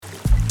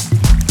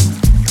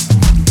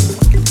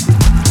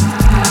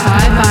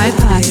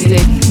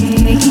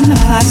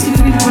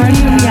plastic-free party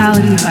a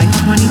reality by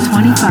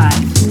 2025.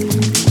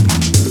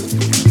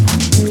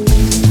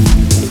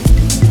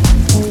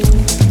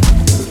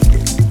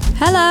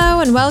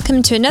 Hello and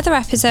welcome to another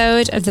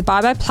episode of the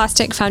Bye Bye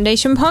Plastic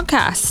Foundation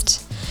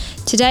podcast.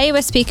 Today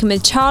we're speaking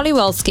with Charlie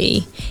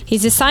Wolski.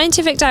 He's the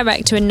Scientific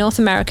Director in North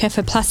America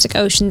for Plastic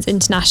Oceans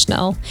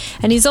International,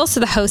 and he's also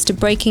the host of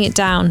Breaking It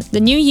Down, the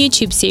new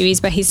YouTube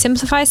series where he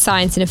simplifies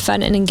science in a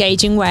fun and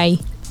engaging way.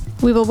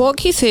 We will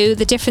walk you through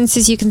the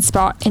differences you can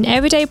spot in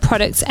everyday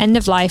products'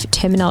 end-of-life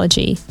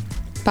terminology.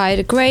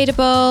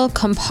 Biodegradable,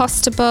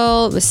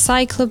 compostable,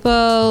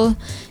 recyclable.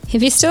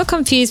 If you're still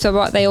confused by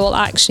what they all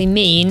actually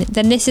mean,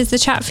 then this is the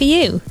chat for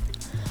you.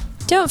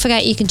 Don't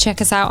forget you can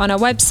check us out on our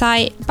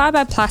website,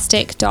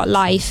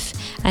 byebyeplastic.life,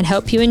 and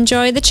hope you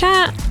enjoy the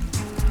chat.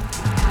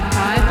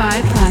 Bye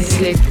Bye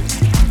Plastic.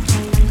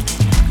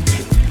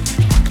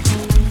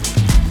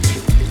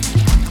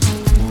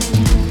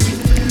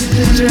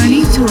 The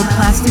journey to a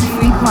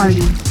plastic-free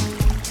party.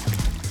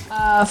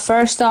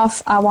 First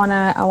off, I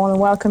wanna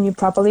welcome you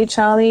properly,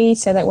 Charlie.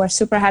 Say that we're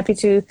super happy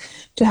to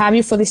have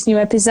you for this new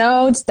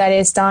episode that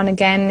is done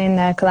again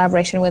in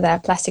collaboration with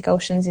Plastic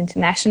Oceans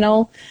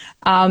International.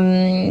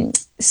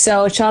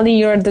 So, Charlie,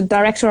 you're the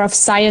Director of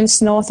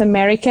Science North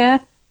America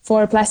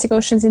for Plastic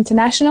Oceans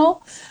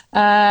International.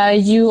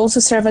 You also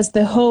serve as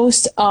the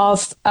host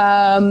of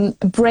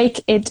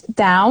Break It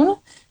Down,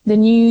 the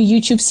new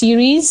YouTube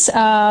series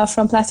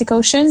from Plastic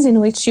Oceans, in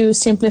which you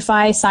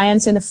simplify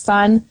science in a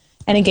fun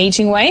and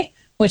engaging way,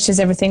 which is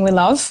everything we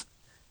love.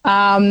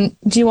 Do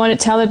you want to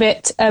tell a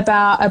bit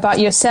about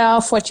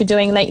yourself, what you're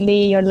doing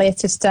lately, your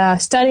latest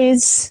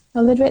studies,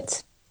 a little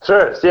bit?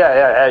 Sure.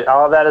 Yeah.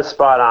 All of that is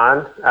spot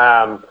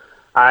on.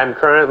 I'm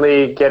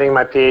currently getting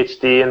my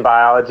PhD in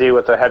biology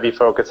with a heavy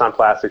focus on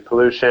plastic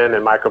pollution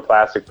and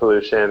microplastic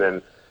pollution,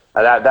 and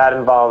that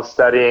involves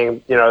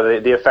studying,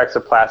 the effects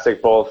of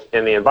plastic both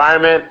in the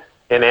environment,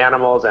 in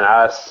animals, and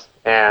us,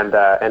 and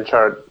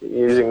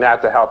using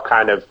that to help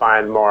kind of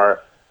find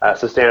more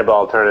sustainable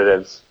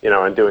alternatives,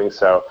 in doing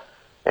so.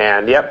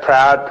 And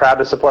proud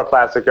to support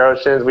Plastic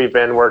Oceans. We've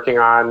been working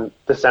on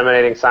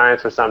disseminating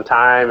science for some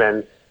time,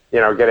 and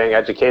getting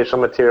educational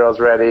materials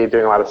ready,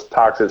 doing a lot of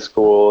talks at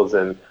schools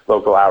and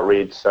local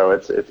outreach. So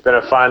it's been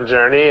a fun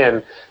journey,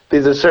 and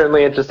these are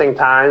certainly interesting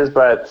times,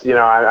 but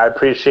I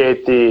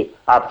appreciate the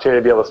opportunity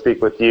to be able to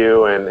speak with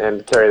you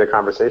and carry the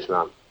conversation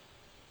on.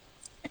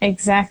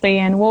 Exactly,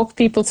 and walk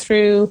people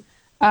through.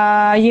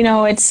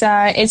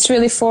 It's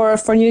really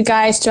for you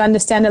guys to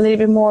understand a little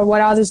bit more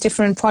what are those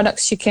different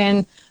products you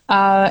can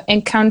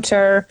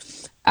encounter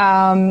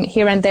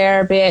here and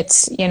there, be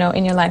it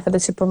in your life at the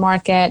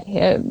supermarket,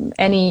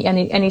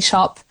 any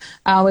shop.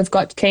 We've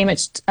got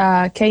KMH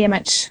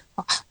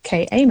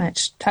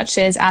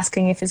Touches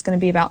asking if it's going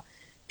to be about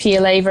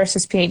PLA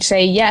versus PHA.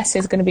 Yes,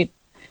 it's going to be.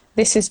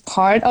 This is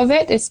part of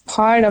it. It's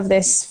part of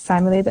this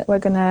family that we're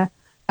going to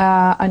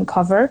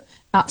uncover.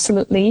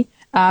 Absolutely.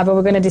 But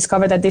we're going to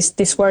discover that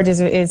this word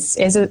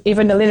is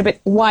even a little bit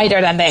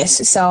wider than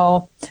this.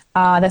 So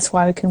that's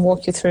why we can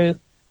walk you through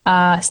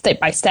step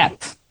by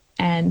step,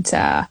 and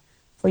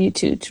for you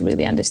to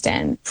really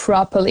understand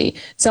properly.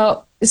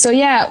 So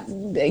yeah,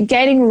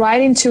 getting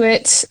right into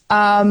it,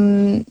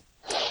 asking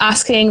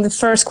the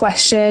first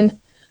question,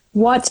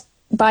 what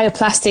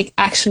bioplastic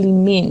actually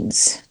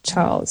means,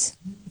 Charles?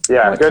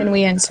 Yeah, what can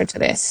we answer to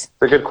this?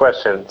 It's a good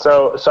question.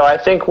 So I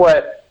think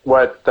what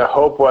the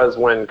hope was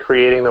when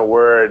creating the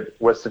word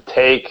was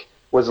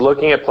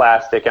looking at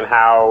plastic and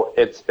how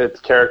its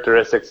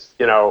characteristics,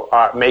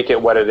 make it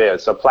what it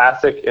is. So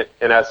plastic,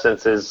 in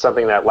essence, is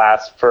something that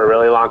lasts for a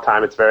really long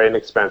time. It's very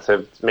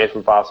inexpensive. It's made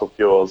from fossil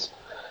fuels,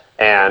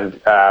 and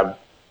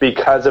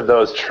because of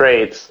those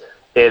traits,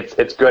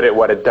 it's good at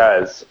what it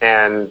does,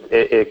 and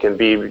it can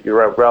be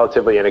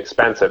relatively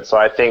inexpensive. So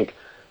I think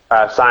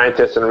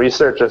scientists and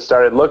researchers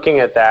started looking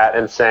at that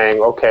and saying,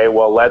 okay,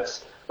 well,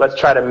 let's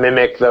try to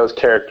mimic those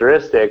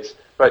characteristics,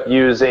 but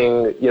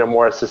using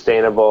more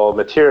sustainable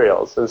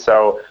materials. And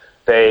so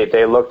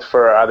they looked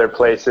for other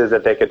places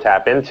that they could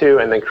tap into,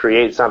 and then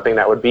create something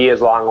that would be as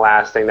long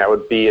lasting, that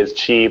would be as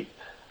cheap,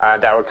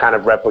 that would kind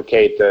of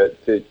replicate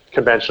the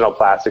conventional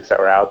plastics that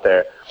were out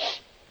there.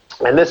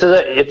 And this is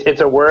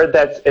it's a word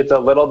it's a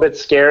little bit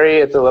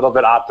scary. It's a little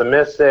bit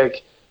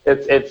optimistic.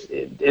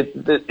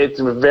 It's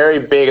very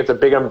big. It's a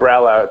big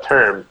umbrella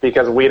term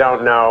because we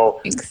don't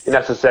know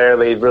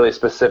necessarily really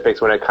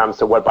specifics when it comes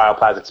to what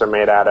bioplastics are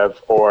made out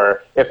of,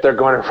 or if they're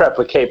going to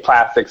replicate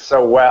plastics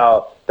so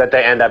well that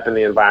they end up in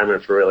the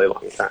environment for a really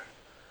long time.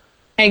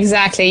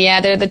 Exactly. Yeah.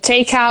 The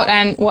takeout,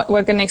 and what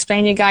we're going to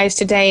explain to you guys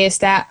today is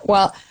that,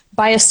 well,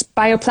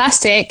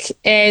 bioplastic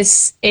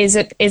is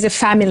a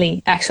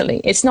family. Actually,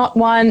 it's not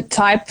one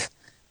type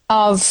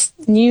of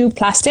new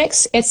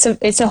plastics.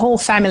 It's a whole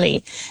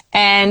family.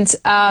 And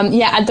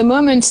at the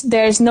moment,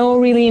 there's no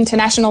really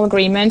international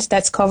agreement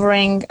that's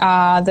covering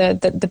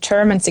the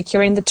term and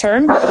securing the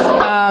term.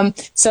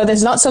 So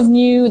there's lots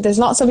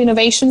of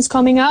innovations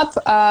coming up.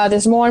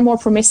 There's more and more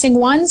promising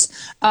ones.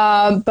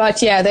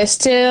 But yeah, there's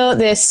still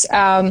this,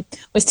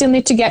 we still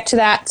need to get to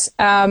that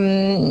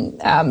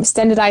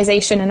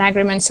standardization and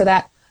agreement so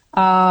that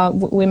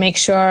we make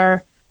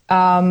sure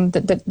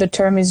that the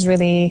term is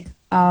really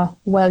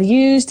well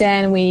used,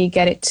 and we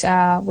get it.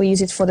 We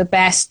use it for the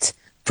best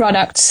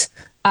products,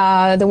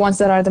 the ones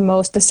that are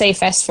the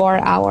safest for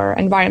our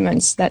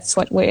environments. That's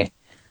what we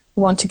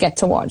want to get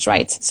towards,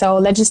 right? So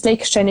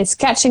legislation is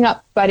catching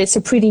up, but it's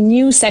a pretty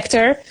new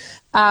sector.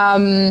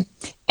 So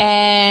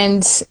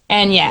this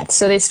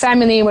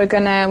family, we're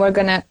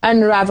gonna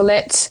unravel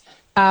it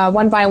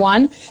one by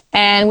one,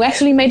 and we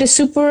actually made a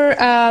super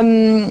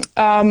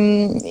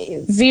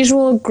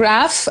visual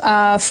graph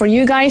for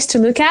you guys to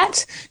look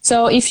at.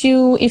 So if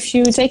you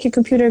take your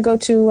computer, go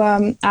to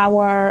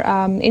our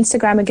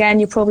Instagram again,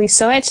 you probably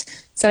saw it.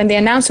 So in the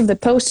announcement of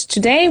the post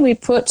today, we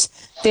put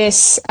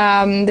this.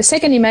 The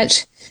second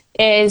image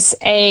is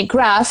a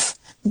graph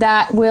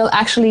that will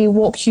actually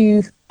walk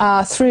you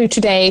through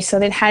today.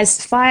 So it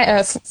has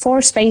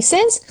 4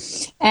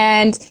 spaces,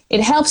 and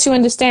it helps you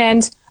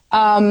understand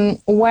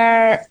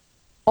where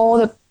all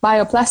the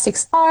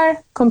bioplastics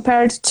are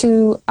compared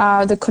to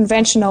the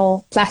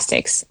conventional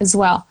plastics as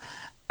well.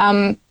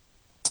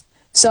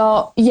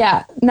 So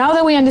yeah, now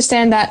that we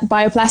understand that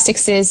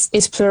bioplastics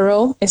is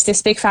plural, it's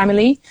this big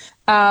family,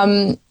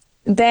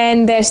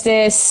 then there's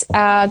this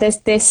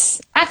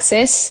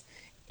axis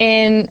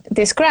in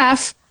this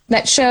graph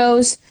that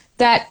shows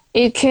that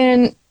it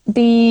can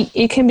be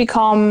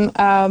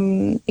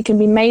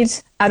made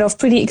out of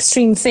pretty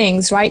extreme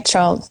things, right,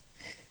 Charles?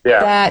 Yeah.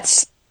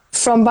 That's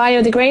from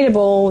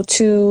biodegradable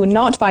to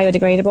not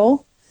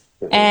biodegradable,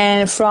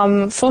 and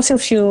from fossil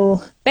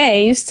fuel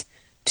based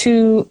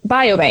to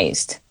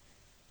bio-based.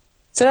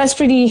 So that's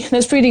pretty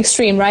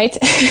extreme, right?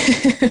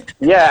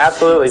 Yeah,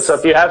 absolutely. So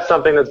if you have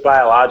something that's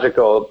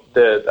biological,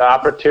 the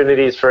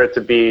opportunities for it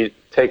to be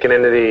taken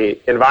into the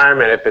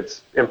environment, if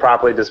it's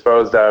improperly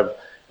disposed of,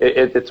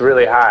 it's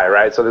really high,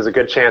 right? So there's a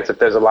good chance if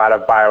there's a lot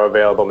of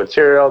bioavailable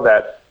material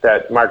that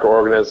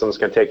microorganisms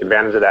can take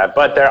advantage of that.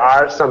 But there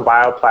are some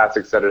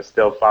bioplastics that are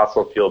still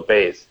fossil fuel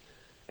based.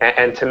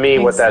 And to me,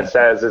 what that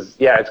says is,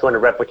 yeah, it's going to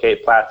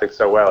replicate plastic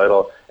so well,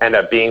 it'll end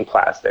up being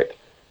plastic.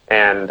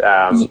 And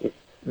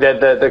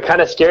the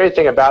kind of scary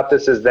thing about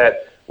this is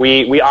that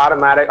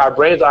our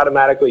brains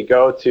automatically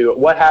go to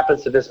what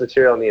happens to this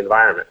material in the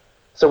environment.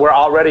 So we're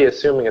already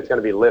assuming it's going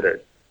to be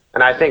littered.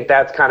 And I think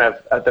that's kind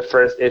of the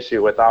first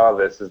issue with all of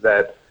this is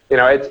that,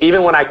 it's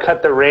even when I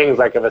cut the rings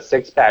like of a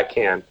 6-pack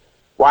can,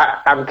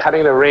 I'm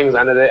cutting the rings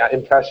under the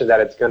impression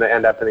that it's going to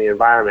end up in the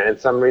environment. And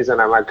some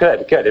reason I'm like,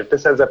 good. If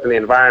this ends up in the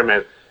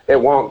environment,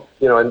 it won't,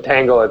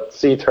 entangle a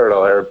sea turtle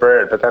or a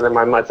bird. But then in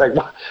my mind, it's like,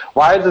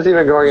 why is this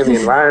even going in the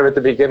environment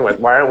to begin with?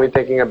 Why aren't we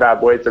thinking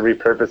about ways to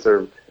repurpose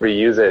or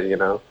reuse it,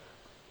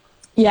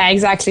 Yeah,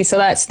 exactly. So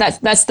that's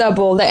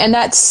double. And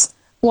that's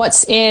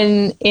what's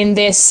in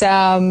this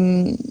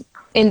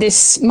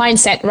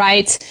mindset,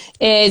 right?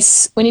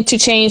 Is we need to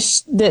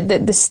change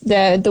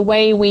the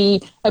way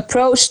we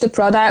approach the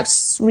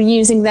products,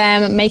 reusing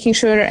them, making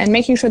sure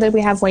that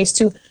we have ways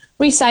to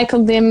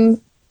recycle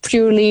them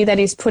purely, that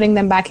is putting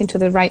them back into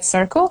the right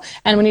circle.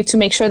 And we need to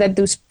make sure that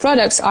those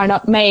products are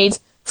not made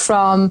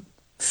from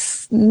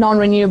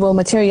non-renewable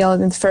material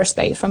in the first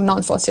place, from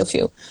non-fossil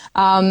fuel.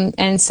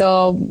 That's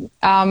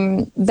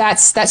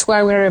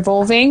where we're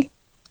evolving.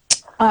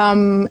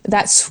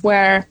 That's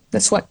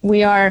what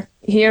we are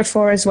here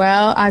for as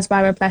well as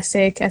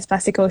Bioplastic, as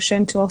Plastic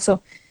Ocean, to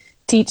also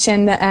teach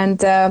and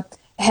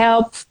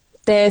help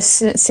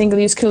this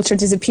single-use culture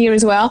disappear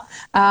as well.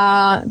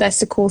 That's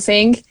the cool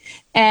thing.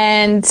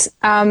 And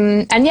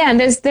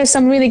there's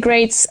some really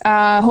great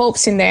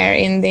hopes in there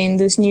in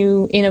those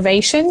new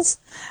innovations.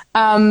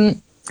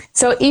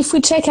 So if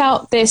we check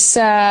out this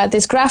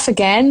graph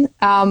again,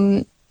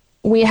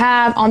 we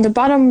have on the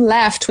bottom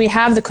left, we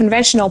have the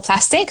conventional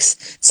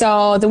plastics.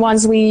 So the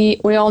ones we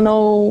all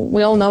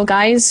know,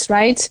 guys,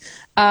 right?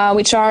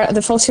 Which are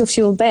the fossil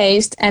fuel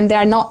based, and they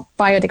are not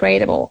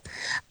biodegradable.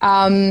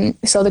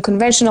 So the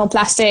conventional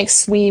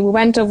plastics, we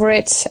went over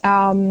it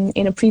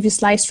in a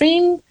previous live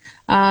stream,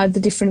 the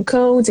different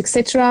codes,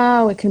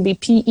 etc. It can be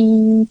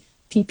PE,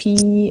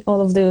 PP,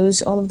 all of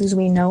those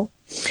we know.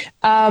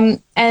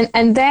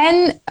 And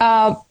then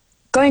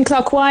going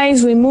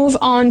clockwise, we move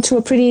on to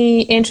a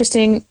pretty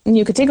interesting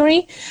new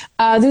category.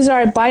 These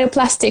are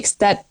bioplastics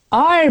that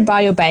are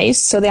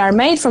bio-based, so they are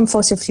made from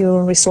fossil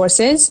fuel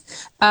resources,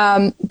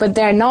 but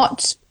they're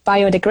not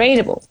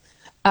biodegradable.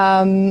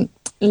 And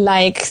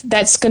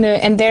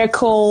they're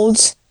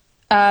called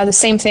the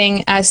same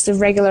thing as the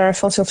regular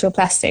fossil fuel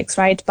plastics,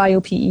 right?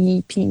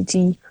 Bio-PE,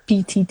 PET,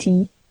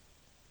 PTT,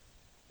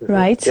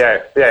 right?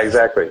 Yeah,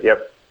 exactly.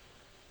 Yep.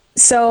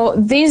 So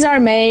these are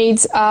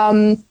made.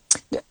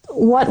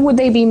 What would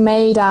they be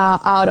made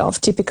out of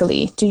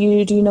typically? Do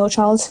you know,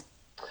 Charles?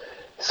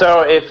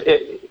 So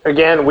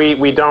again,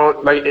 we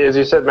don't, like as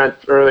you said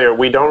earlier,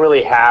 we don't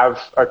really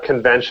have a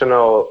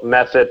conventional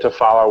method to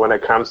follow when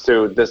it comes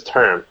to this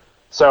term.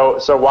 So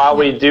while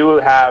we do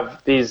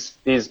have these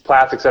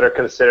plastics that are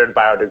considered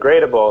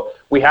biodegradable,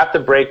 we have to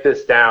break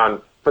this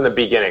down from the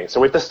beginning. So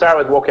we have to start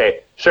with,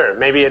 okay, sure,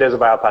 maybe it is a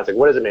bioplastic.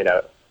 What is it made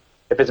out of?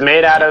 If it's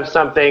made out of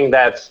something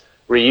that's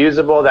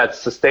reusable, that's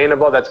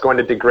sustainable, that's going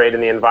to degrade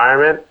in the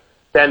environment,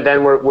 then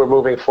we're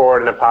moving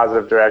forward in a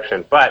positive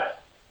direction. But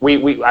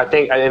I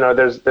think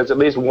there's at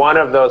least one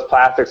of those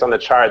plastics on the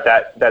chart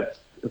that's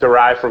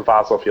derived from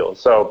fossil fuels.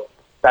 So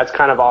that's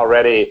kind of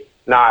already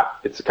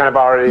it's kind of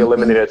already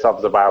eliminated itself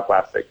as a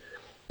bioplastic.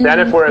 Then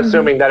if we're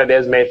assuming that it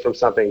is made from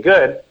something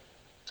good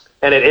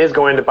and it is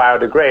going to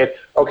biodegrade,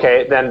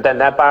 okay, then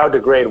that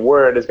biodegrade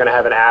word is going to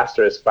have an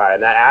asterisk by it.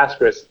 And that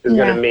asterisk is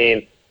going to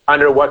mean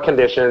under what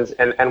conditions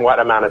and what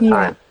amount of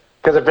time.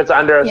 Because if it's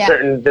under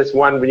this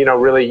one,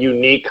 really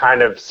unique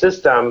kind of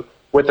system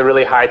with a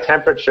really high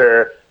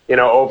temperature,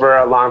 over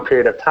a long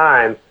period of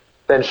time,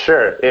 then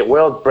sure, it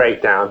will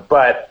break down.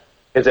 But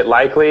is it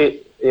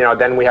likely?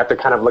 Then we have to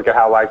kind of look at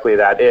how likely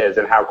that is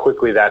and how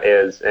quickly that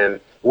is, and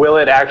will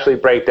it actually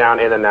break down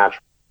in the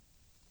natural?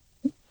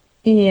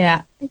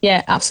 Yeah,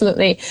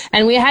 absolutely.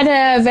 And we had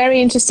a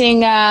very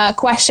interesting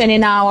question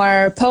in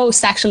our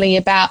post, actually,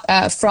 about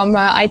from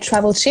I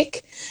Travel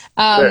Chic.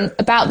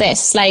 About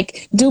this,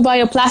 like, do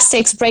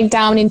bioplastics break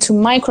down into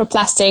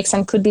microplastics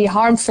and could be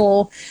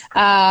harmful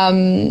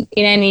in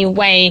any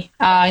way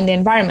in the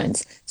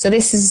environment? So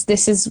this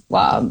is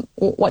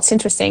what's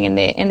interesting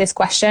in this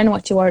question.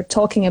 What you are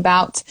talking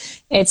about,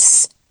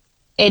 it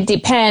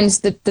depends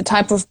the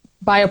type of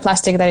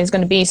bioplastic that is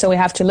going to be. So we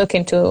have to look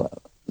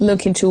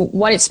into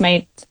what it's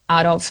made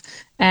out of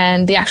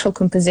and the actual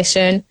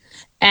composition.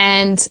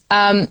 And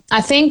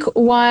I think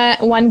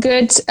one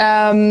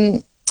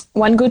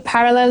good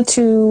parallel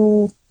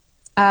to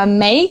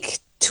make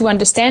to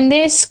understand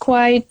this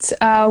quite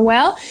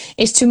well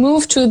is to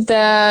move to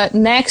the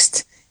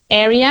next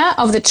area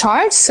of the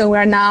chart. So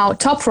we're now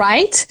top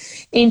right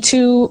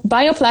into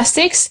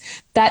bioplastics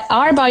that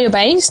are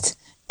bio-based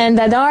and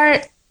that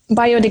are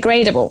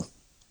biodegradable.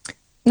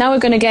 Now we're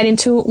going to get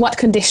into what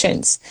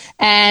conditions.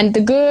 And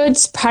the good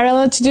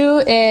parallel to do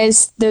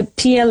is the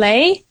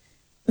PLA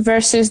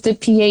versus the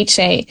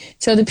PHA.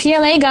 So the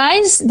PLA,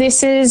 guys,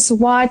 this is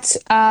what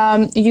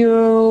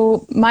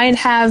you might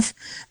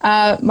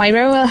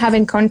very well have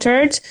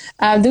encountered.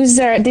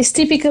 This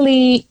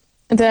typically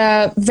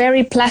the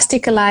very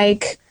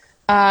plastic-like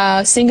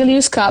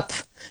single-use cup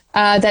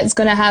that's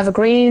going to have a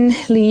green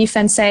leaf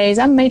and says,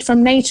 "I'm made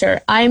from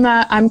nature. I'm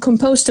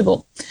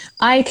compostable.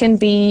 I can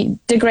be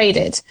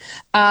degraded."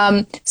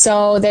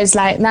 So there's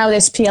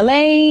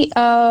PLA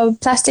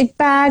plastic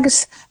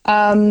bags,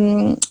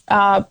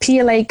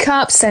 PLA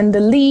cups and the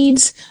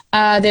lids.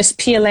 There's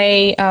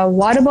PLA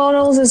water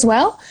bottles as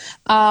well.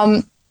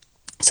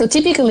 So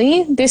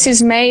typically this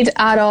is made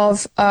out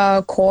of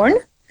corn.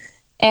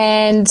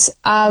 And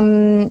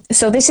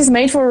so this is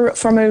made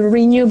from a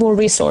renewable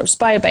resource,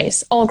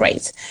 bio-based, all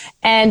great.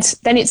 And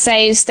then it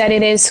says that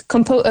it is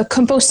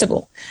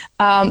compostable,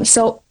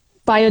 so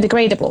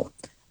biodegradable.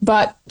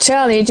 But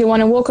Charlie, do you want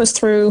to walk us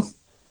through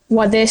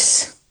what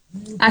this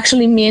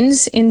actually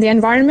means in the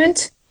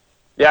environment?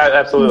 Yeah,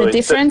 absolutely. The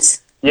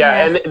difference?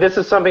 Yeah, and this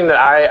is something that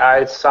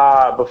I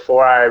saw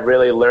before I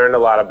really learned a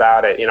lot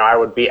about it. I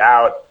would be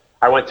out.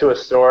 I went to a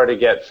store to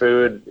get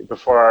food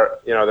before,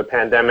 the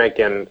pandemic,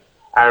 and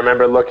I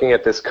remember looking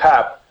at this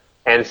cup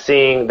and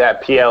seeing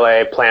that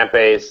PLA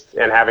plant-based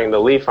and having the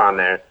leaf on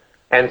there,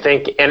 and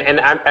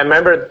I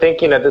remember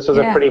thinking that this was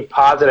a pretty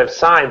positive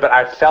sign, but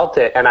I felt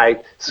it and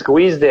I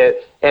squeezed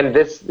it, and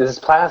this is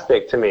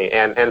plastic to me,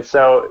 and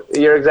so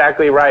you're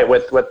exactly right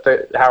with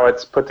how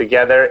it's put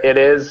together. It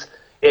is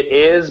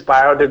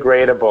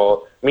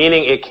biodegradable,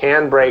 meaning it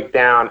can break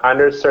down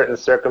under certain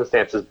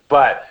circumstances,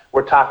 but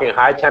we're talking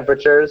high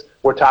temperatures,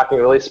 we're talking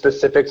really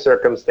specific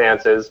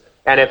circumstances.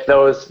 And if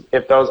those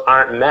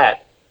aren't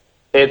met,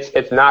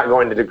 it's not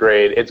going to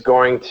degrade. It's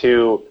going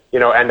to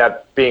end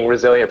up being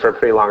resilient for a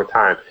pretty long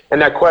time.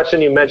 And that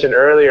question you mentioned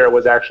earlier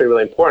was actually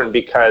really important,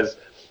 because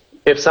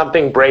if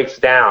something breaks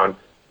down,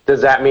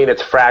 does that mean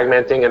it's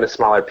fragmenting into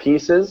smaller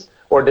pieces,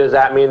 or does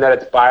that mean that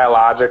it's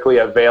biologically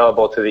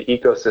available to the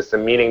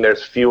ecosystem, meaning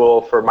there's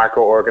fuel for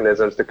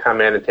microorganisms to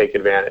come in and take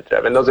advantage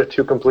of? And those are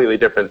two completely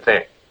different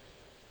things.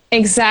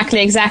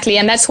 Exactly.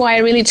 And that's why I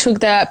really took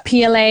the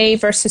PLA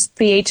versus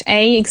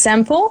PHA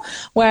example,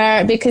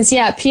 because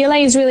PLA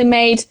is really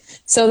made,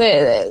 so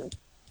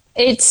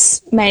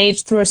it's made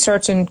through a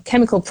certain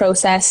chemical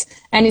process,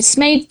 and it's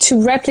made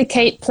to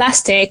replicate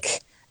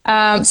plastic.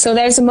 So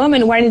there's a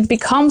moment where it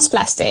becomes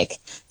plastic.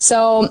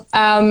 So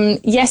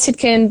yes, it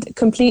can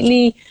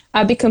completely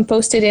be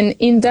composted in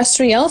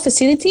industrial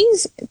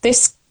facilities.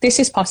 This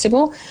is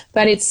possible,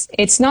 but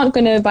it's not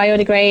going to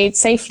biodegrade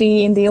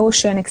safely in the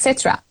ocean,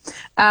 etc.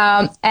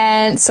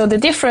 And so the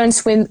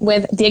difference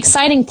with the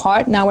exciting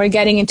part, now we're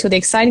getting into the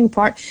exciting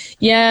part.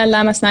 Yeah,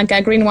 Lamas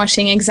Naga,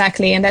 greenwashing,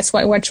 exactly, and that's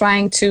what we're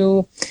trying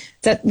to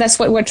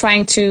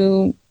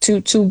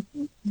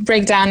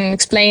break down and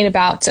explain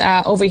about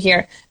over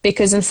here,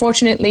 because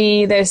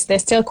unfortunately there's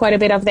still quite a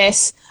bit of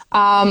this.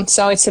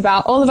 So it's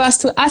about all of us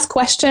to ask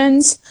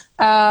questions,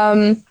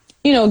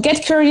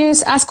 get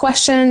curious, ask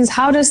questions.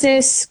 How does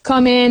this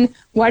come in?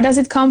 Where does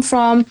it come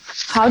from?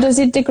 How does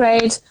it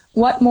degrade?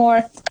 What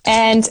more?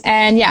 And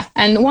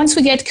once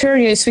we get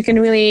curious, we can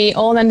really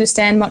all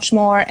understand much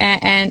more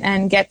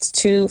and get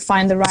to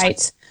find the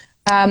right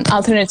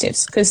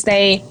alternatives, because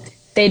they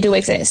do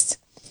exist.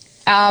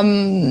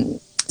 So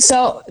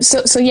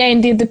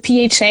indeed, the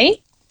PHA,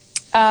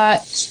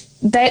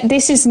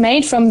 this is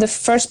made from the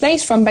first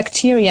place from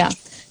bacteria.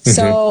 Mm-hmm.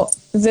 So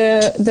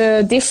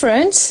the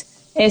difference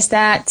is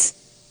that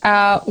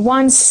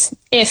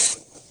if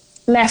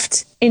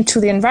left into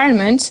the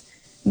environment,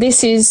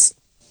 this is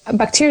a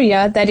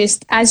bacteria that is,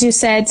 as you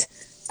said,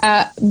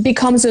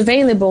 becomes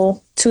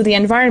available to the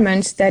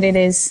environment that it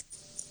is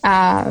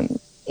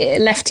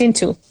left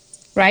into,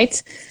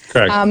 right?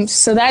 Correct.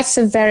 So that's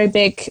a very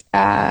big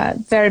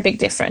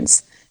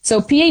difference. So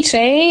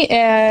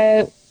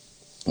PHA,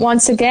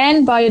 once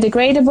again,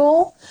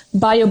 biodegradable,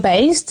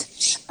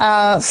 bio-based,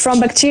 from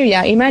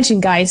bacteria. Imagine,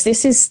 guys,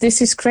 this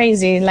is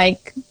crazy.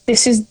 Like,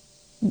 this is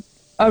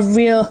a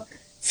real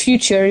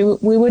future.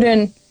 We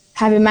wouldn't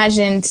have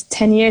imagined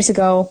 10 years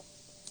ago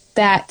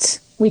that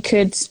we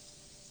could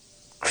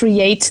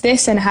create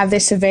this and have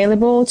this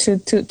available to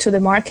the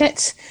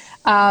market.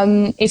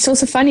 It's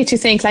also funny to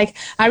think, like,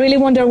 I really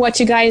wonder what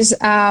you guys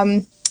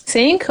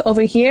think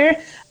over here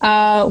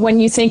when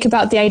you think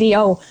about the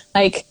idea,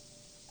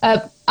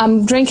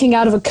 I'm drinking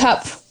out of a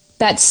cup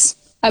that's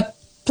a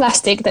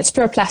plastic, that's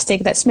pure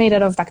plastic, that's made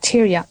out of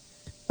bacteria.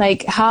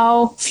 Like,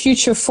 how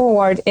future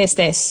forward is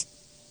this?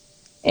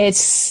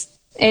 It's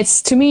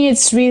to me,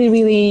 it's really,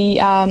 really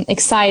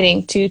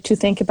exciting to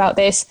think about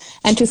this,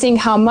 and to think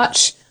how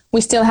much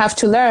we still have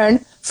to learn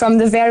from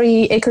the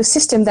very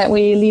ecosystem that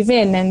we live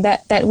in and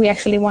that we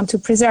actually want to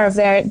preserve.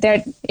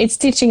 It's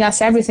teaching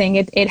us everything.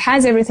 It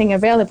has everything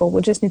available.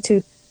 We just need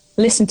to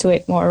listen to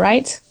it more,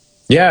 right?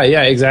 Yeah,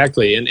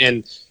 exactly.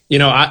 And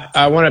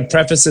I want to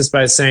preface this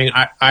by saying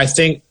I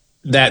think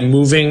that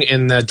moving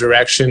in the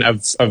direction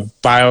of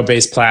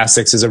bio-based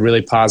plastics is a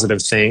really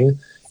positive thing.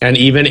 And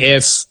even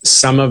if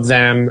some of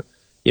them,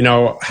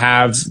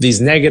 have these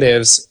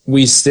negatives,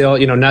 we still,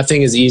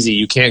 nothing is easy.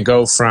 You can't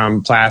go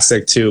from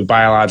plastic to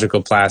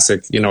biological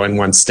plastic, in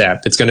one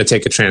step. It's going to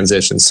take a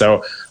transition.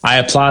 So I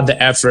applaud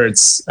the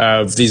efforts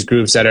of these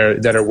groups that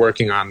are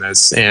working on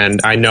this. And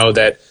I know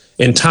that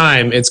in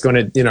time, it's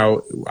going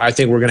to, I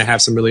think we're going to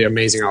have some really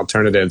amazing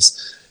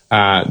alternatives.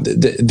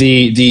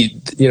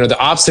 The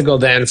obstacle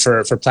then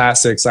for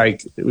plastics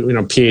like,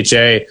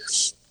 PHA,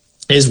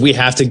 is we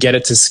have to get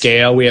it to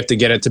scale. We have to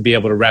get it to be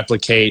able to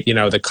replicate,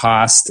 the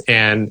cost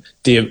and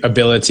the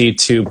ability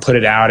to put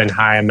it out in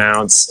high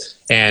amounts.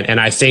 And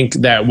I think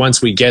that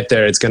once we get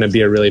there, it's going to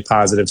be a really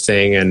positive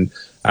thing. And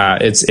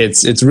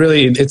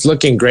it's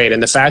looking great.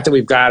 And the fact that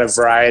we've got a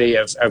variety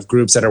of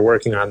groups that are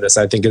working on this,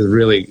 I think is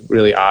really,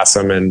 really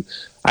awesome. And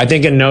I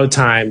think in no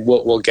time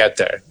we'll get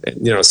there.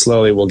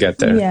 Slowly we'll get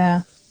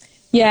there.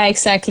 Yeah,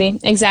 exactly.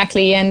 And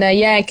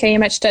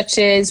KMH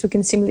touches, we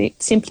can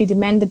simply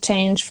demand the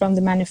change from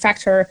the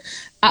manufacturer.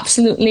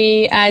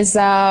 Absolutely. As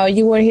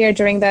you were here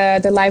during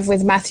the live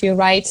with Matthew,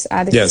 right?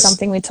 This is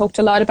something we talked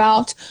a lot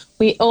about.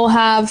 We all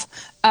have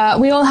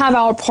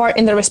our part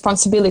in the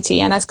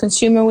responsibility, and as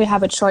consumer, we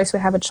have a choice.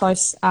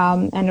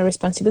 And a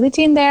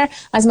responsibility in there,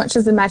 as much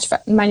as the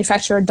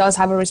manufacturer does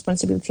have a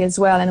responsibility as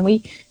well. And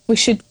we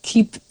should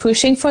keep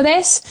pushing for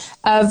this.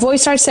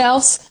 Voice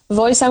ourselves,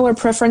 voice our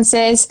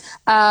preferences,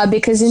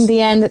 because in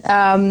the end,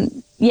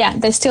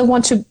 they still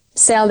want to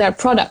sell their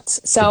products.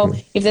 So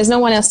if there's no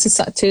one else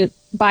to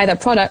buy their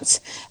products,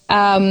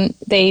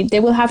 they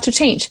will have to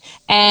change.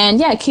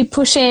 And keep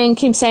pushing,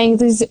 keep saying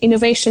these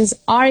innovations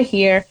are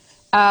here.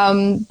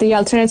 The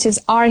alternatives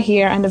are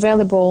here and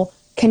available.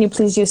 Can you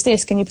please use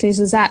this? Can you please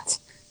use that?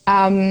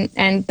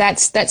 And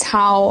that's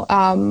how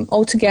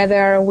all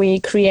together we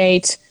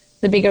create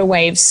the bigger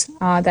waves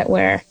that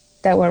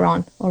we're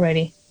on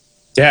already.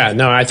 Yeah,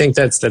 no, I think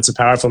that's a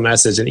powerful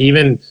message. And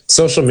even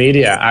social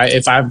media,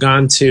 if I've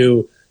gone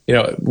to,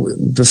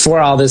 before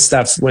all this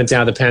stuff went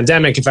down, the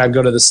pandemic, if I'd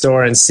go to the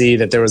store and see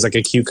that there was like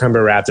a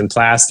cucumber wrapped in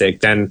plastic,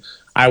 then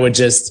I would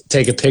just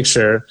take a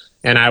picture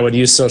and I would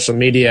use social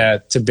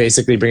media to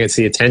basically bring it to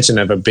the attention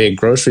of a big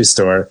grocery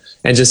store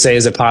and just say,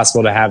 is it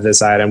possible to have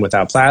this item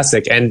without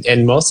plastic?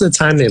 And most of the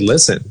time they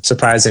listen,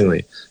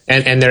 surprisingly,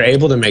 and they're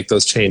able to make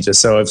those changes.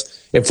 So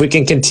if we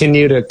can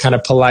continue to kind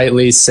of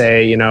politely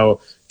say,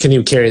 can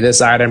you carry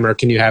this item, or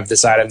can you have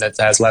this item that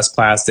has less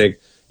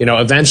plastic?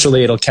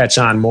 Eventually it'll catch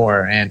on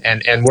more,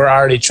 and we're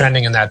already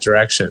trending in that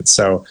direction.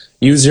 So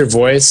use your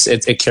voice.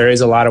 It carries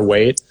a lot of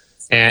weight,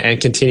 and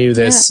continue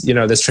this,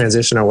 this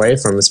transition away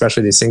from,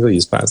 especially these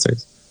single-use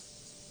plastics.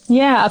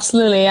 Yeah,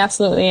 absolutely.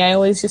 I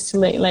always used to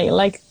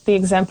like the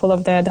example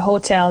of the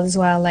hotel as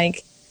well.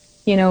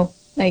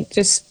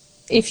 Just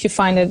if you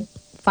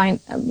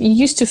you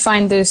used to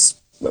find those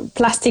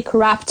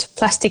wrapped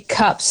plastic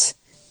cups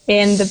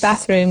in the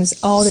bathrooms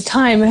all the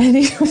time, and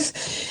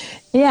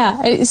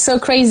Yeah, it's so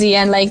crazy.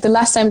 And like the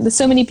last time, there's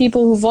so many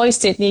people who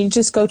voiced it. You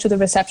just go to the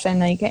reception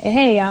like,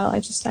 hey, I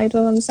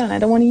don't understand. I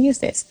don't want to use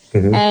this.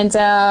 And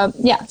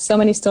so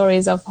many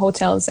stories of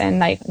hotels, and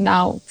like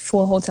now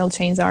full hotel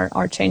chains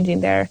are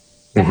changing their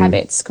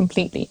habits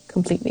completely.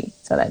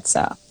 So that's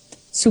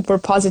super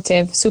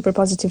positive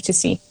to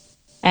see.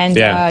 And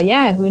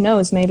who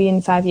knows? Maybe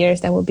in 5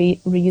 years there will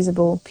be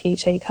reusable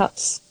PHA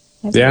cups.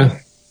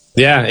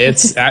 Yeah,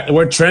 it's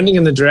we're trending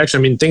in the direction.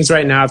 I mean, things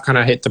right now have kind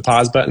of hit the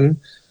pause button.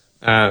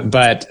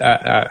 But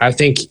I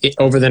think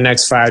over the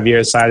next 5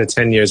 years, 5 to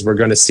 10 years, we're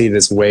going to see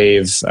this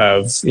wave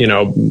of,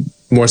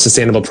 more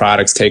sustainable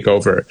products take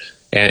over.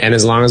 And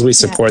as long as we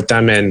support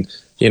them and,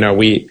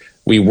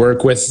 we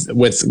work with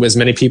as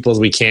many people as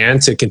we can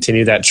to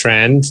continue that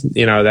trend,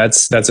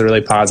 that's a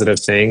really positive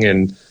thing.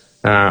 And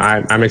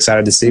I'm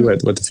excited to see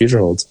what the future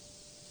holds.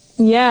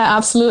 Yeah,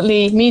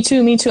 absolutely. Me too.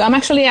 I'm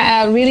actually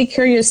really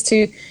curious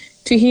to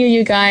hear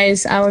you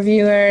guys, our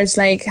viewers,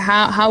 like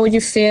how would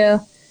you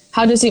feel?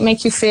 How does it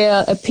make you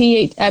feel? A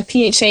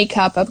PHA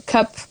cup, a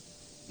cup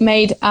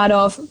made out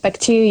of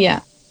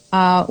bacteria.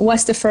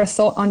 What's the first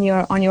thought on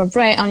your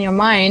brain, on your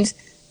mind?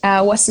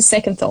 What's the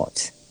second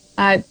thought?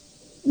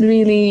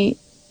 Really,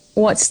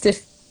 what's the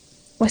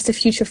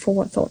future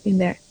forward thought in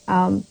there?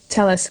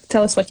 Tell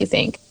us what you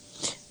think.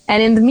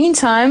 And in the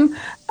meantime,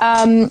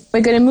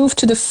 we're going to move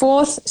to the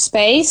fourth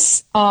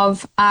space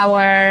of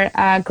our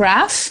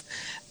graph.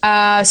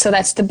 So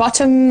that's the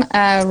bottom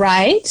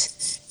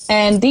right.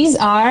 And these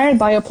are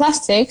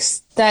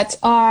bioplastics that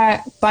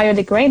are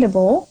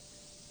biodegradable,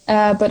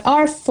 but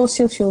are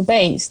fossil fuel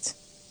based.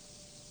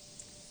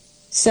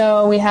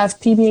 So we have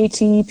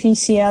PBAT,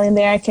 PCL in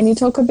there. Can you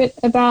talk a bit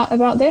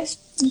about this,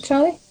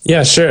 Charlie?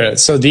 Yeah, sure.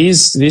 So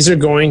these are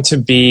going to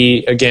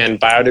be, again,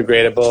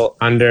 biodegradable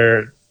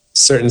under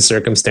certain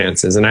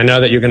circumstances. And I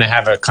know that you're going to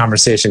have a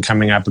conversation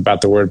coming up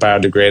about the word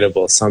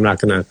biodegradable, so I'm not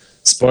going to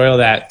spoil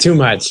that too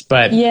much.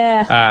 But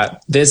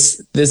this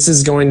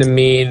is going to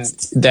mean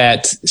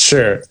that,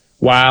 sure,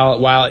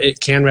 while it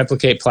can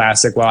replicate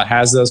plastic, while it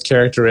has those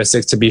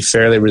characteristics to be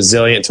fairly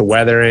resilient to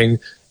weathering,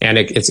 and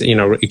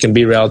it can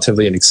be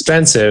relatively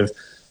inexpensive,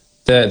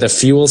 the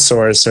fuel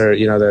source, or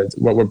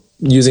what we're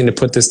using to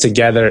put this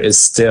together, is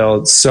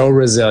still so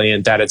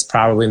resilient that it's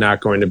probably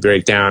not going to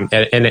break down,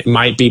 and it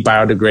might be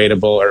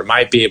biodegradable, or it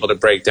might be able to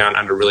break down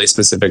under really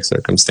specific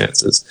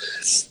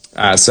circumstances.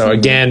 So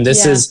again,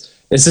 it's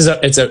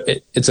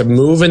a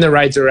move in the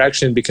right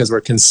direction, because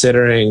we're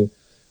considering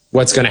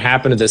what's going to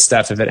happen to this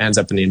stuff if it ends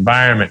up in the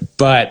environment.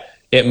 But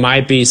it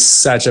might be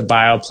such a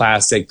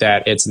bioplastic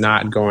that it's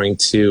not going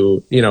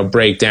to,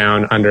 break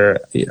down under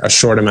a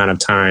short amount of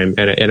time,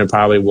 and it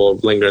probably will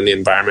linger in the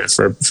environment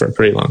for a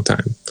pretty long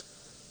time.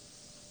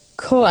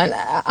 Cool. And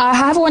I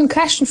have one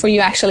question for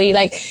you, actually.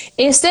 Like,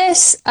 is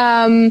this?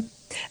 I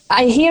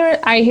hear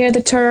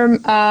the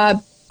term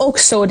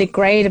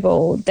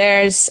oxo-degradable.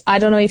 I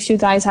don't know if you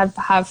guys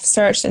have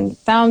searched and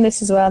found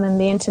this as well in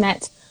the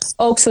internet.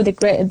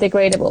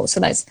 Oxo-degradable. So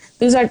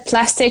those are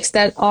plastics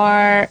that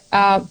are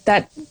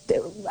that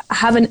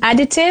have an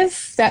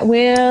additive that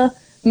will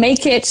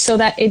make it so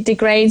that it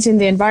degrades in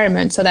the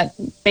environment, so that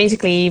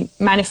basically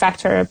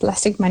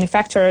plastic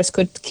manufacturers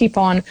could keep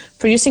on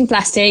producing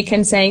plastic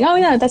and saying, oh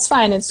yeah, that's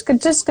fine, it's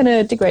just going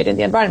to degrade in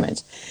the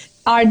environment.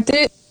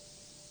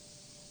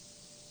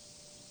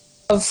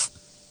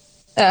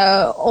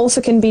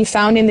 Also can be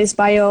found in this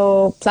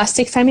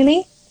bioplastic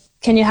family?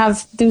 Can you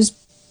have those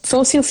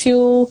fossil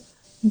fuel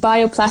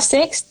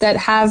bioplastics that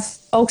have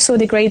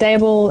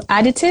oxo-degradable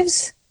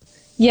additives?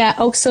 Yeah,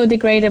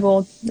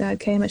 oxo-degradable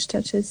KMH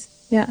touches.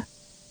 Yeah.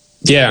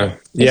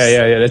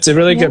 That's a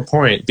really good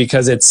point,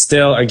 because it's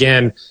still,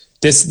 again,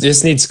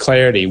 this needs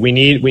clarity. We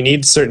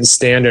need certain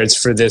standards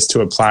for this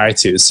to apply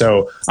to.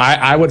 So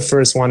I would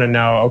first want to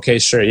know, okay,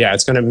 sure, yeah,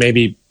 it's going to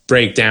maybe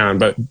break down,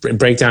 but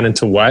break down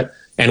into what?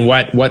 And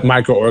what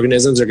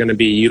microorganisms are going to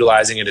be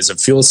utilizing it as a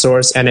fuel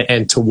source,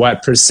 and to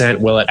what percent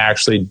will it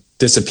actually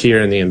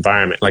disappear in the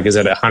environment? Like, is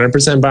it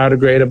 100%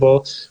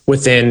 biodegradable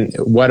within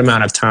what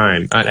amount of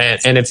time?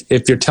 And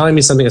if you're telling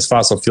me something is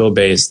fossil fuel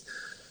based,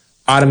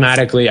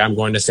 automatically I'm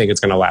going to think it's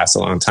going to last a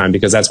long time,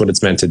 because that's what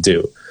it's meant to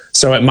do.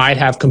 So it might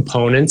have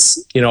components,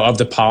 of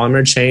the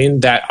polymer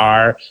chain that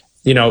are,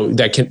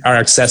 are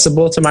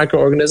accessible to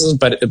microorganisms,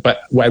 but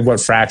what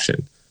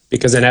fraction?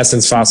 Because in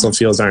essence, fossil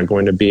fuels aren't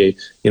going to be,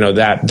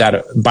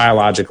 that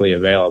biologically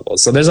available.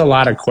 So there's a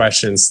lot of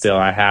questions still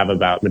I have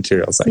about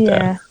materials like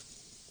that.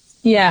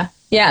 Yeah.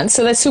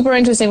 So that's super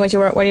interesting what you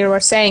were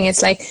saying.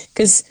 It's like,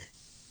 because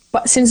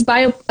since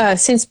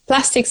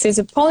plastics is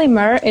a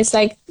polymer, it's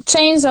like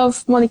chains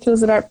of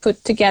molecules that are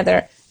put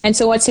together. And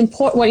so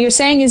what you're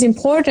saying is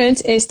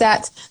important is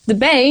that the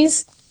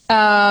base,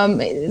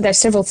 there's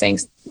several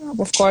things,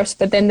 of course,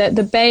 but then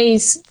the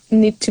base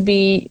need to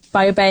be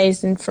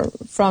bio-based and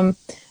from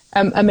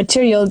a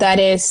material that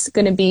is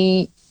going to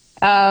be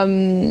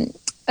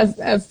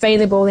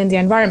available in the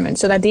environment,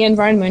 so that the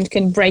environment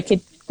can break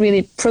it,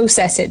 really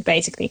process it,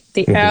 basically.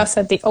 The earth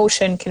and the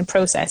ocean can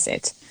process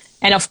it.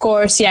 And of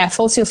course,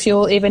 fossil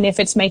fuel, even if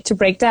it's made to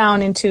break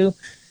down into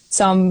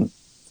some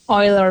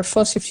oil or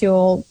fossil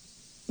fuel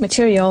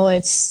material,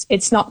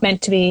 it's not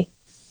meant to be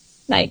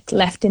like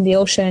left in the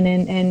ocean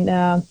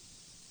and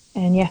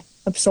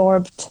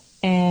absorbed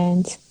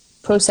and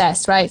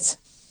processed, right?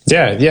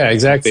 Yeah,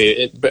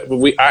 exactly.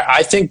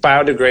 I think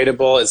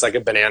biodegradable is like a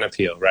banana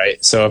peel,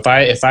 right? So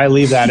if I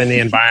leave that in the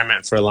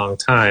environment for a long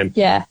time,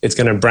 it's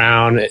going to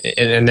brown,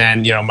 and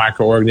then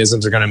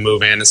microorganisms are going to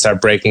move in and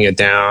start breaking it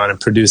down and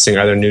producing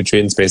other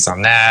nutrients based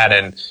on that,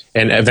 and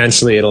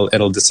eventually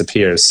it'll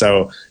disappear.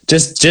 So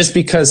just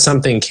because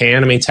something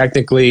can, I mean,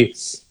 technically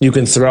you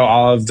can throw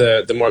all of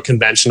the more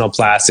conventional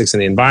plastics in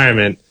the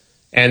environment.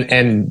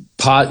 And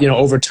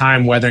over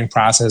time, weathering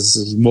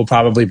processes will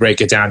probably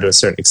break it down to a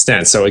certain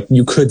extent. So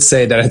you could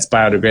say that it's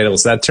biodegradable.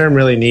 So that term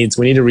really we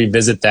need to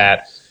revisit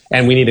that,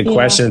 and we need to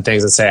question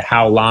things and say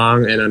how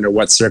long and under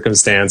what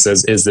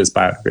circumstances is this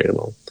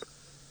biodegradable?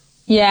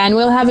 Yeah, and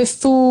we'll have a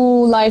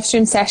full live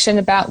stream session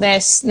about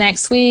this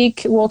next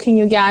week, walking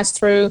you guys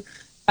through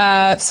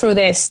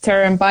this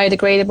term,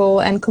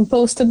 biodegradable and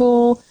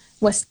compostable.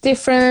 What's the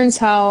difference?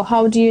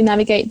 How do you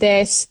navigate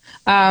this?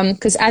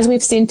 Because as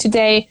we've seen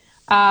today,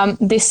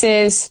 this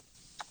is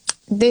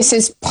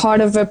part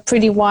of a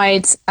pretty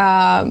wide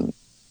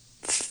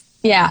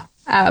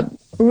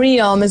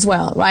realm as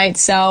well, right?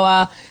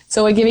 So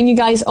we're giving you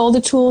guys all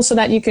the tools so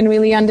that you can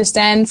really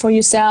understand for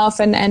yourself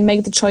and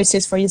make the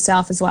choices for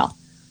yourself as well.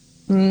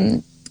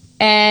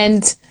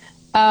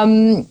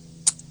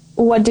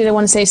 What did I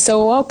want to say?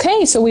 So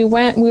we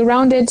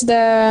rounded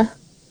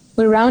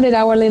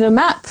our little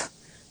map.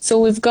 So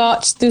we've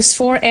got those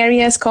 4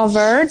 areas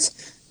covered.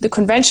 The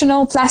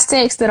conventional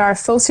plastics that are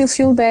fossil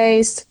fuel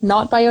based,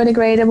 not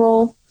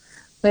biodegradable.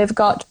 We've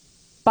got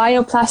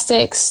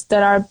bioplastics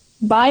that are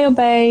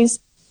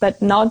bio-based,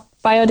 but not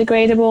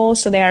biodegradable.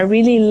 So they are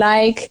really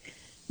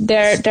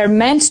they're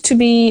meant to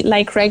be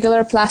like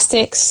regular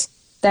plastics.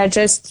 They're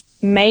just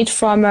made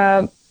from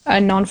a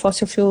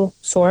non-fossil fuel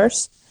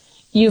source.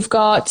 You've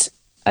got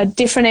a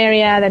different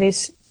area that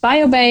is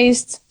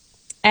bio-based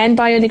and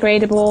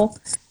biodegradable.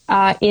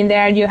 In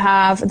there you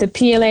have the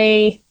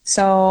PLA,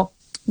 so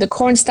the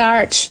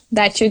cornstarch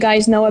that you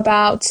guys know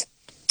about,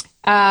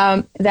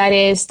 that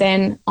is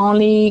then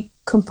only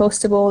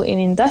compostable in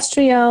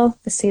industrial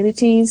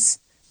facilities.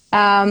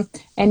 And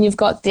you've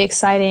got the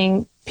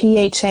exciting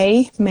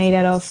PHA made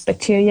out of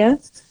bacteria.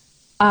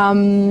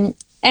 And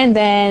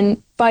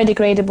then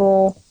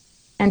biodegradable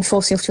and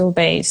fossil fuel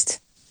based.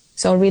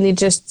 So really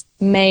just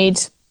made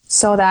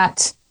so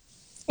that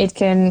it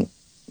can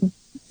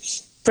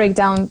break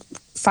down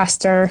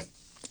faster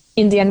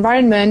in the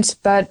environment,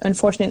 but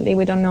unfortunately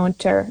we don't know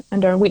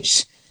under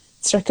which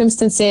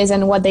circumstances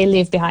and what they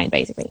leave behind,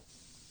 basically.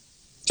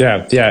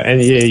 Yeah,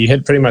 and you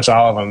hit pretty much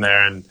all of them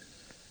there. And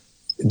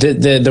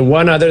the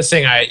one other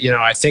thing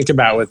I think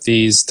about with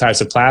these types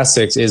of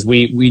plastics is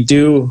we're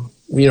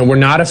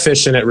not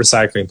efficient at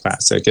recycling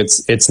plastic.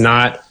 It's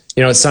not,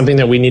 it's something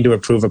that we need to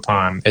improve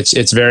upon.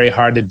 It's very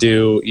hard to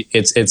do.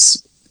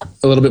 It's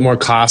a little bit more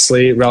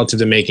costly relative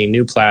to making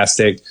new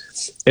plastic.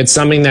 It's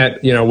something that,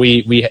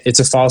 it's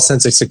a false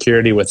sense of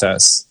security with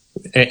us.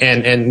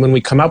 And when we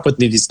come up with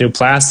these new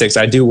plastics,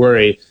 I do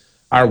worry,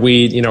 are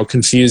we,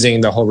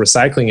 confusing the whole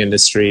recycling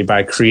industry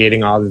by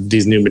creating all of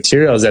these new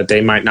materials that they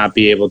might not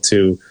be able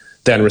to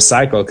then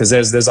recycle? Because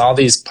there's all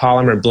these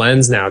polymer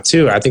blends now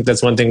too. I think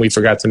that's one thing we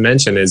forgot to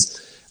mention is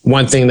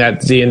one thing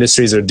that the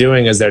industries are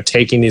doing is they're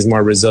taking these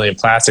more resilient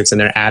plastics and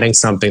they're adding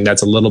something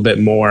that's a little bit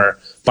more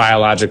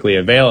biologically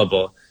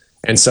available.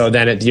 And so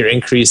then you're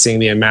increasing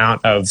the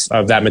amount of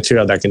that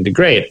material that can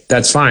degrade.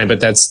 That's fine, but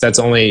that's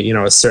only,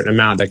 a certain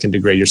amount that can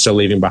degrade. You're still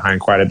leaving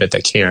behind quite a bit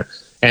that can't.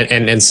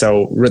 And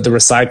so the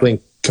recycling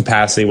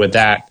capacity with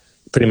that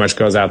pretty much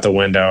goes out the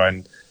window.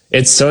 And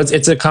it's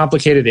a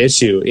complicated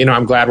issue.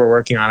 I'm glad we're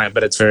working on it,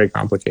 but it's very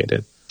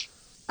complicated.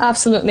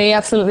 Absolutely.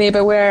 But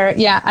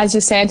as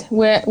you said,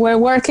 we're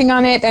working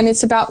on it, and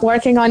it's about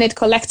working on it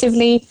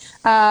collectively.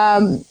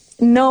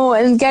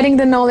 And getting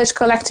the knowledge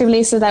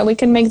collectively so that we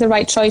can make the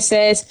right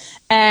choices,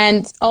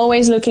 and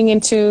always looking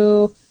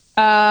into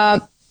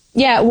what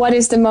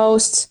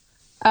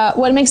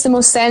makes the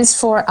most sense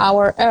for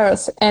our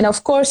Earth. And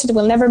of course, it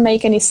will never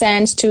make any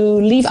sense to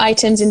leave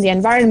items in the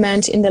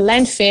environment, in the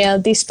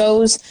landfill,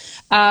 dispose.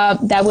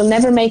 That will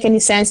never make any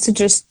sense to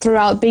just throw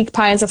out big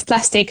piles of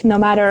plastic, no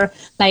matter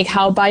like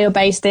how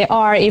bio-based they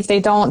are, if they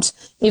don't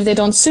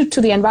suit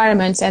to the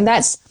environment. And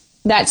that's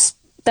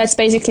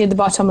basically the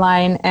bottom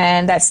line,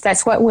 and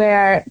that's what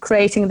we're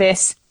creating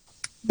this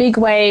big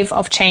wave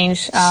of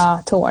change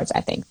towards.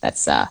 I think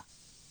that's the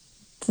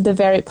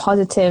very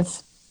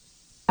positive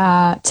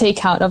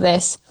takeout of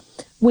this.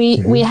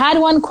 We had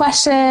one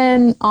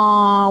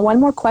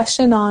more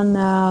question on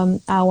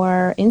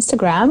our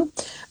Instagram,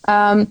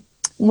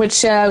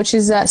 which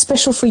is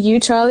special for you,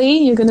 Charlie.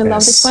 You're gonna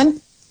love this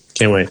one.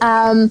 Can't wait.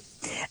 That's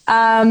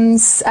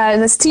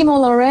Timo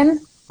Lauren.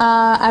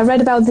 I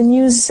read about the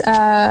news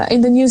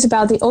in the news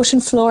about the ocean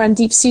floor and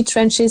deep sea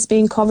trenches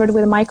being covered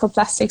with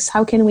microplastics.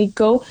 How can we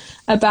go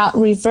about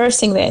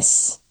reversing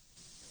this?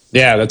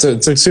 Yeah, it's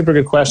a super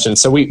good question.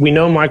 So we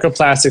know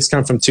microplastics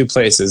come from two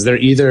places. They're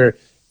either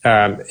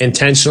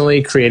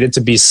intentionally created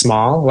to be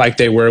small, like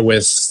they were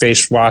with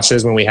face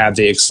washes when we had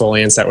the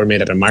exfoliants that were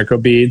made out of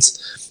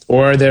microbeads,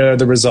 or they're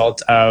the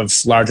result of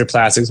larger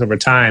plastics over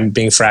time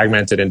being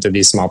fragmented into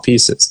these small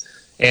pieces.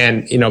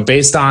 And,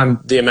 based on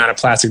the amount of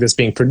plastic that's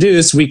being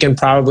produced, we can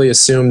probably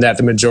assume that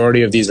the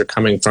majority of these are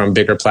coming from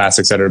bigger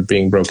plastics that are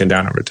being broken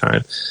down over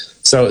time.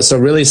 So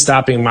really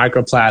stopping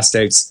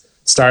microplastics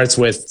starts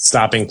with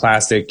stopping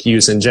plastic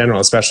use in general,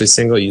 especially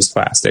single-use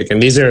plastic.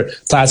 And these are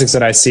plastics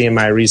that I see in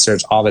my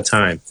research all the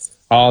time.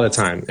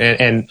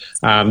 And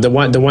the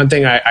one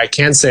thing I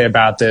can say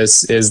about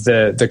this is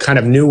the kind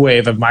of new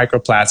wave of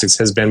microplastics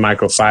has been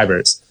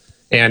microfibers.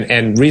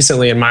 And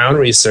recently in my own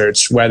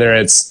research, whether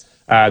it's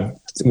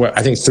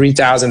I think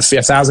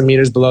 1,000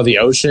 meters below the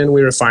ocean,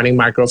 we were finding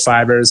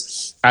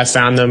microfibers. I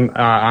found them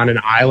on an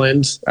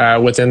island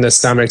within the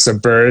stomachs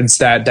of birds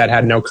that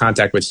had no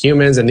contact with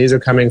humans. And these are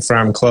coming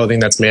from clothing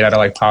that's made out of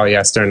like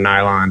polyester and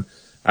nylon,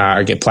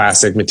 or get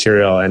plastic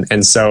material.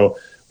 And so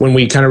when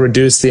we kind of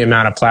reduce the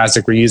amount of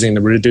plastic we're using,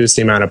 to reduce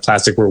the amount of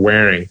plastic we're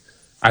wearing,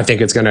 I think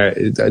it's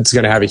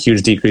gonna have a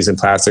huge decrease in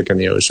plastic in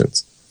the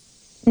oceans.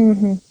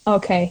 Mm-hmm.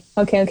 Okay.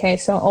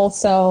 So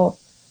also,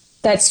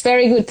 that's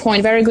very good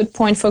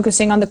point.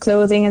 Focusing on the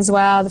clothing as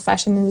well. The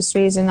fashion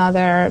industry is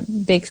another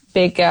big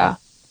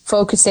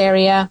focus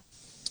area.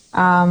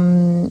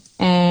 And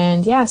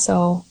yeah,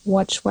 so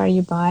watch where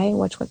you buy,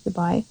 watch what you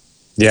buy.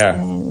 Yeah.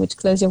 And which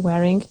clothes you're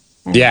wearing.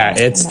 Yeah,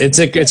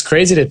 it's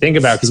crazy to think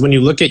about, because when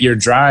you look at your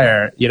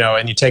dryer,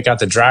 and you take out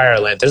the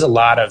dryer lint, there's a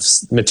lot of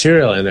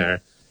material in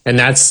there. And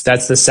that's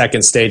the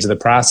second stage of the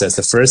process.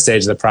 The first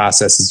stage of the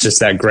process is just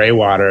that gray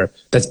water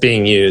that's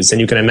being used. And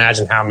you can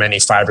imagine how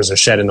many fibers are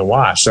shed in the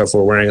wash. So if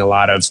we're wearing a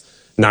lot of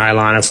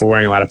nylon, if we're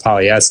wearing a lot of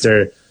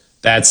polyester,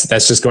 that's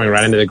just going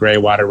right into the gray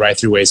water, right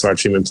through wastewater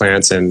treatment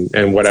plants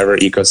and whatever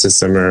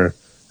ecosystem or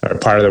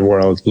part of the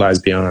world lies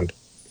beyond.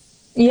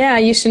 Yeah,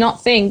 you should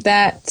not think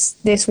that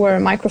these were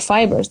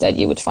microfibers that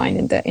you would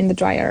find in the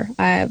dryer.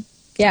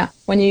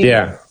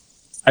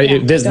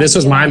 This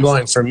was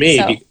mind-blowing for me.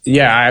 So.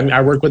 Yeah,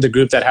 I work with a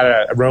group that had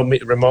a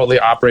remotely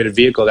operated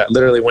vehicle that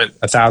literally went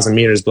 1,000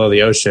 meters below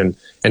the ocean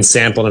and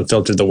sampled and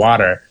filtered the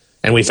water,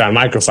 and we found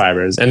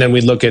microfibers. And then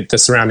we look at the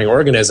surrounding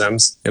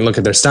organisms and look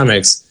at their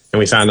stomachs, and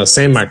we found those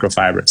same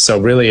microfibers. So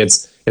really,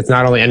 it's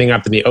not only ending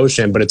up in the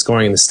ocean, but it's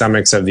going in the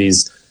stomachs of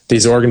these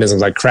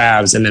organisms like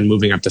crabs, and then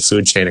moving up the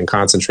food chain and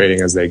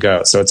concentrating as they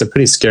go. So it's a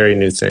pretty scary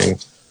new thing.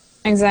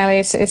 Exactly,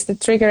 it's the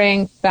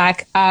triggering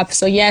back up.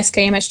 So yes,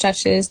 KMH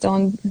touches.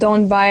 Don't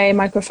buy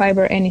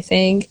microfiber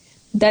anything.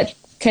 That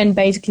can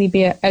basically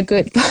be a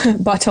good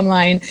bottom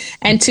line.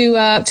 And to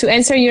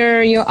answer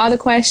your other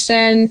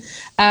question,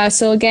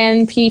 so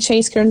again, PHA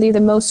is currently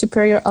the most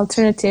superior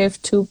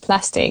alternative to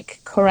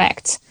plastic.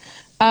 Correct.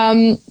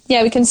 We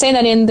can say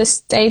that in the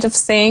state of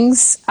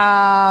things,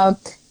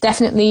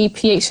 definitely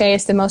PHA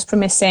is the most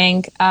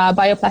promising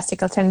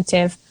bioplastic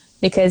alternative,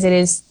 because it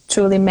is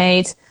truly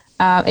made.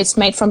 It's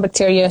made from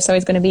bacteria, so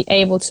it's going to be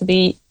able to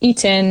be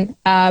eaten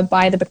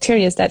by the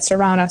bacteria that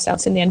surround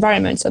ourselves in the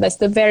environment. So that's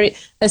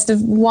the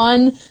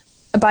one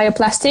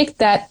bioplastic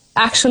that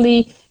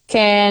actually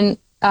can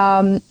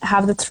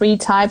have the three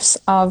types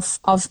of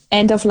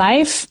end of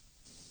life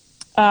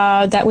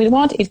that we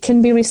want. It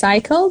can be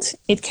recycled,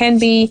 it can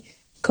be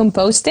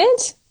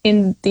composted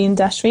in the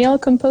industrial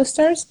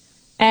composters,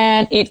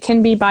 and it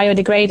can be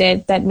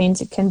biodegraded. That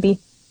means it can be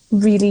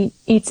really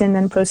eaten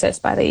and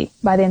processed by the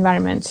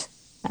environment.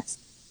 That's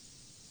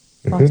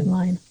bottom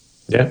line.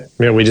 Yeah,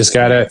 we just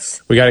gotta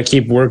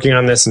keep working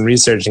on this and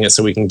researching it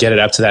so we can get it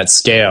up to that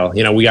scale.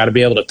 We got to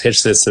be able to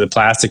pitch this to the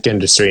plastic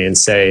industry and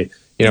say,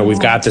 we've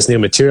got this new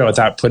material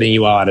without putting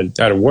you all out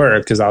of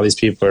work, because all these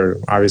people are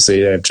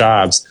obviously, they have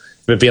jobs.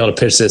 But be able to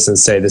pitch this and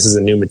say, this is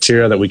a new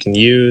material that we can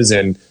use,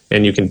 and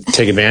you can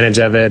take advantage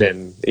of it,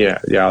 and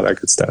all that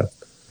good stuff.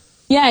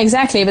 Yeah,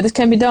 exactly. But it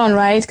can be done,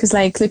 right? Because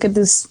look at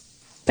this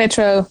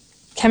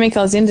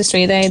petrochemicals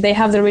industry. They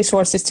have the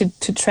resources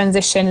to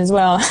transition as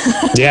well.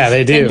 Yeah,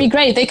 they do. It'd be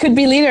great. They could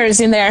be leaders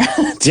in there.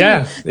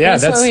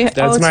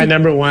 That's my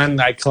number one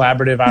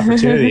collaborative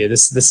opportunity. The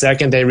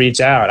second they reach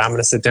out, I'm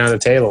going to sit down at the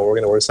table and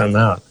we're going to work something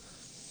out.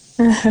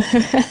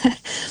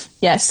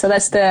 Yes, so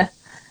that's the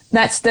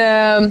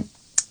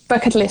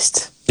bucket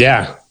list.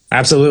 Yeah.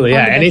 Absolutely.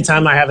 Yeah.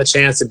 Anytime I have a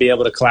chance to be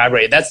able to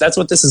collaborate, that's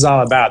what this is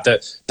all about.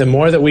 The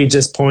more that we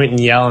just point and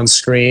yell and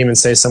scream and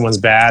say someone's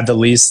bad, the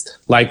least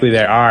likely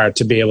they are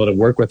to be able to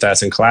work with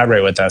us and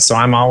collaborate with us. So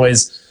I'm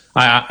always,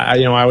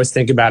 I always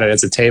think about it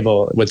as a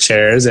table with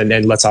chairs, and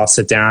then let's all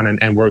sit down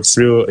and work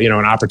through, an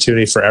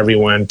opportunity for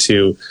everyone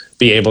to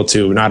be able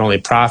to not only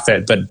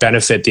profit, but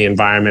benefit the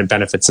environment,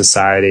 benefit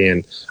society.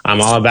 And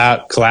I'm all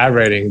about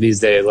collaborating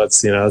these days. Let's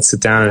sit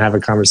down and have a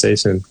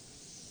conversation.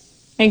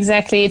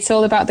 Exactly. It's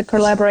all about the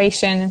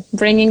collaboration,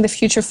 bringing the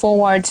future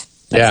forward.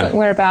 That's what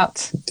we're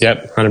about.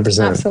 Yep,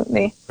 100%.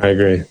 Absolutely. I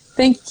agree.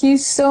 Thank you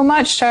so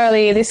much,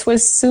 Charlie. This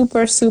was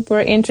super,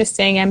 super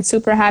interesting. I'm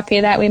super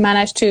happy that we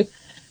managed to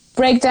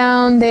break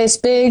down this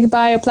big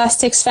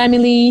bioplastics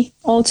family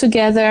all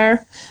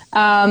together,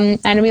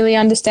 and really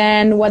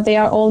understand what they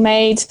are all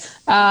made.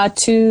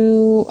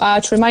 To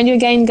remind you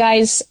again,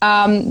 guys,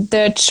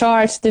 the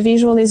chart, the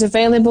visual is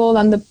available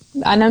on the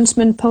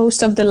announcement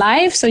post of the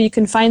live, so you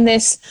can find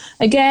this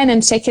again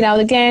and check it out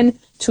again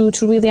to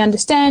really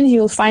understand.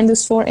 You'll find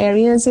those 4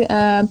 areas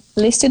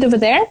listed over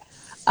there.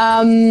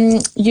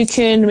 You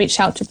can reach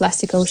out to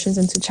Plastic Oceans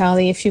and to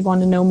Charlie if you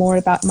want to know more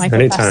about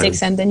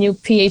microplastics and the new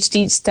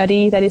PhD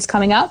study that is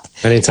coming up.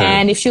 Anytime.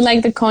 And if you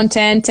like the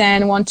content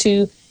and want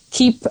to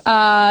keep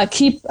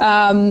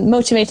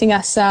motivating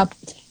us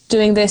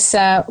doing this,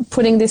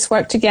 putting this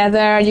work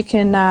together, you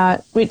can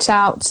reach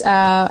out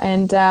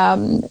and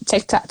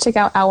check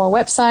out our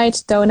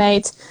website,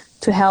 donate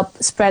to help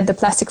spread the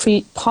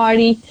plastic-free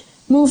party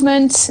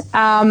movement.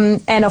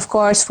 And of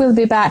course, we'll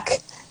be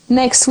back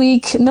next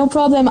week. No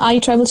problem,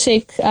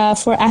 IEEE,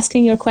 for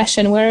asking your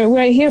question.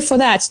 We're here for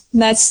that.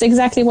 That's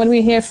exactly what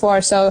we're here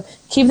for. So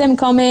keep them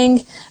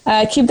coming.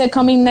 Keep that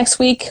coming next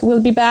week.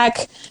 We'll be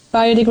back.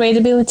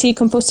 Biodegradability,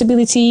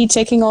 compostability,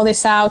 checking all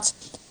this out,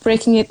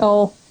 breaking it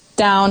all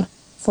down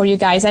for you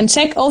guys. And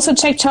check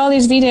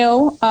Charlie's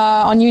video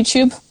on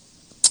YouTube.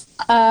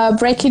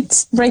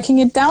 Breaking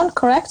it down,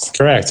 correct?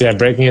 Correct, yeah,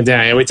 breaking it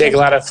down. And we take a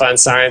lot of fun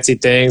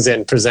sciencey things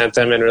and present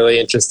them in really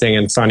interesting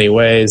and funny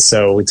ways.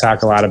 So we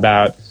talk a lot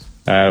about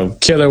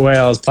killer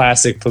whales,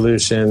 plastic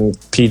pollution,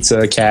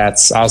 pizza,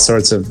 cats, all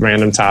sorts of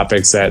random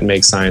topics that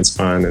make science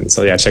fun. And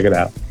so, yeah, check it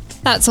out.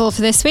 That's all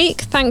for this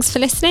week. Thanks for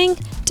listening.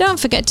 Don't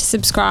forget to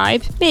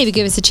subscribe, maybe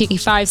give us a cheeky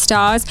 5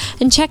 stars,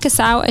 and check us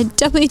out at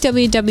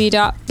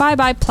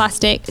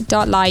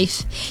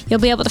www.byebyeplastic.life. You'll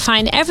be able to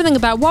find everything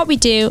about what we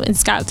do and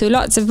scout through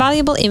lots of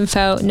valuable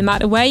info no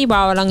matter where you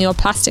are along your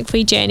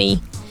plastic-free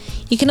journey.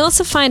 You can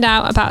also find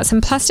out about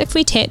some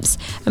plastic-free tips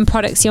and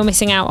products you're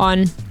missing out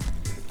on.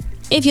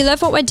 If you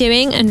love what we're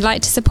doing and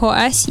like to support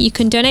us, you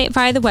can donate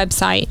via the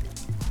website.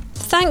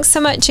 Thanks so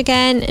much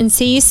again, and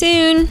see you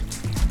soon.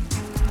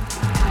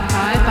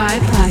 Bye bye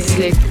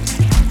plastic.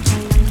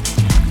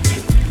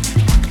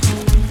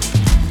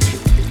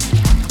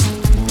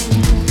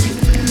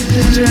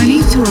 The journey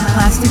to a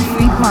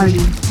plastic-free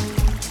party.